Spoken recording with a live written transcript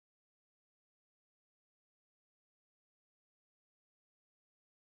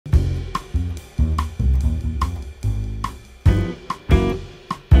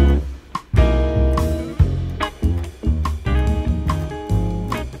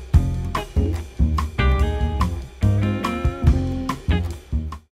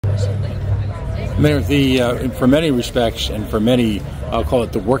Mayor, for many respects and for many, I'll call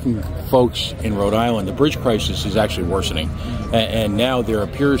it the working folks in Rhode Island, the bridge crisis is actually worsening. And now there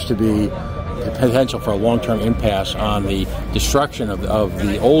appears to be the potential for a long-term impasse on the destruction of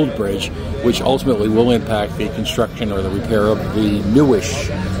the old bridge, which ultimately will impact the construction or the repair of the newish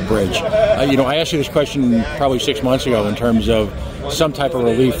bridge. I asked you this question probably 6 months ago in terms of some type of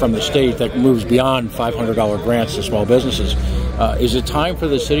relief from the state that moves beyond $500 grants to small businesses. Is it time for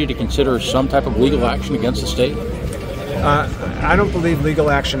the city to consider some type of legal action against the state? I don't believe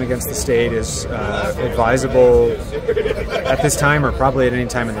legal action against the state is advisable at this time or probably at any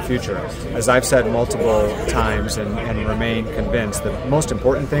time in the future. As I've said multiple times and remain convinced, the most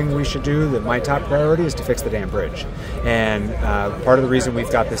important thing we should do, that my top priority, is to fix the damn bridge. And part of the reason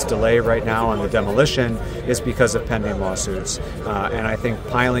we've got this delay right now on the demolition is because of pending lawsuits. And I think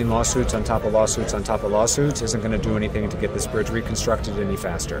piling lawsuits on top of lawsuits on top of lawsuits isn't going to do anything to get this bridge reconstructed any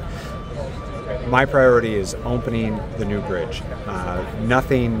faster. My priority is opening the new bridge.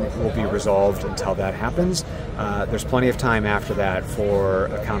 Nothing will be resolved until that happens. There's plenty of time after that for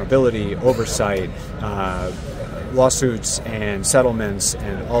accountability, oversight, lawsuits and settlements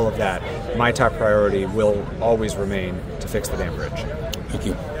and all of that. My top priority will always remain to fix the damn bridge. Thank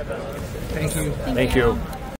you. Thank you. Thank you.